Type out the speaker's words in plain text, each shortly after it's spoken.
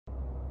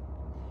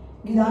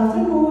Good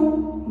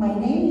afternoon. My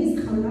name is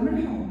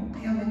𝗏𝗏𝗏𝗏.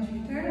 I am a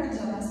tutor at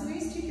𝗔𝗱𝗃𝗏𝗏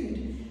Institute,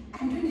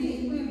 and today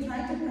we will try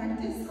to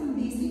practice some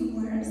basic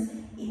words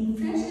in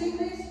French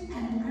language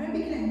and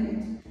Arabic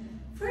language.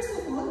 First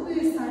of all, we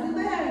will start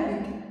by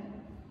Arabic.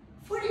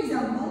 For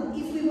example,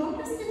 if we want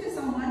to say to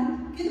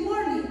someone, good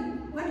morning,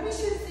 what we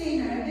should say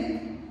in Arabic?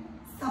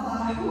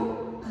 صباح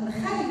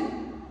الخير.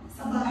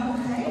 صباح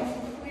الخير.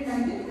 We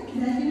write it like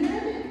that in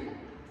Arabic.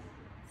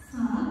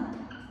 صباح.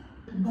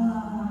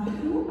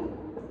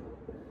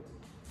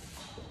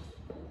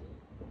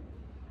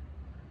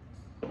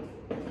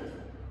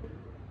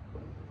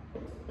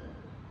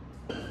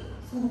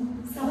 So,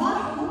 صباح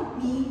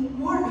means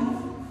morning.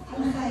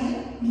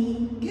 الخير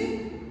means good.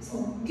 So,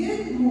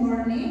 good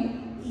morning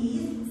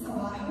is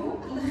صباح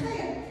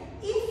الخير.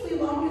 If we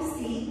want to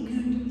say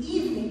good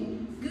evening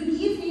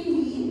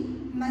means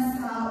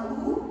مساء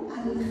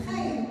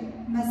الخير.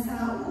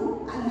 مساء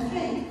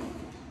الخير.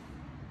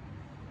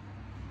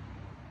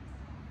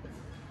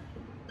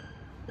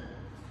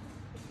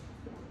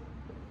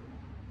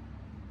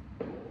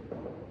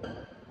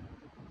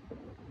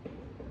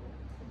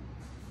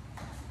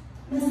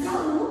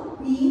 مساء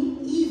means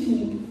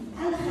evening.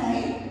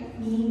 الخير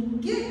means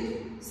good.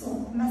 So,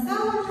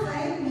 مساء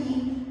الخير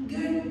means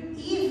good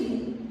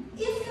evening.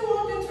 If you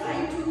want to try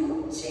to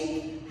check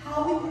how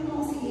we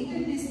pronounce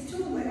these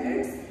two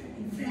words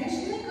in French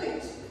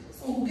language.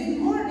 So, good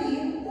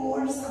morning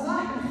or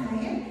صباح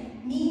الخير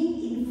mean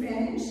in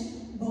French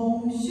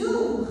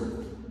bonjour.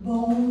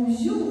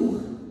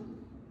 Bonjour.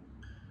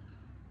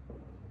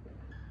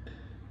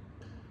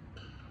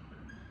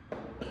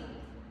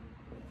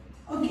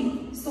 Okay,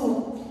 so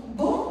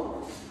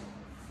bon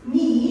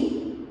mean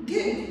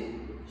good,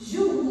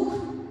 jour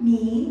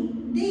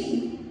mean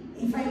day.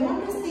 If I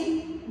want to say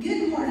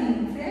good morning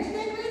in French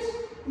language,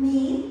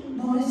 mean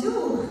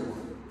bonjour.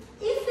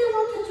 If we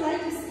want to try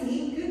to say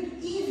good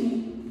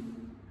evening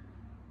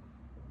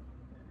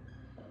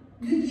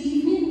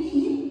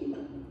mean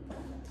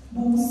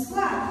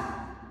bonsoir.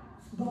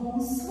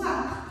 Bonsoir.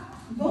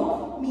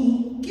 Bon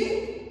mean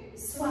good,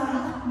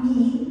 soir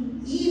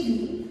mean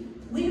evening.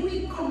 When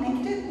we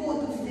connected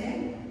both of them,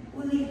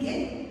 we will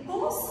get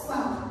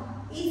bonsoir.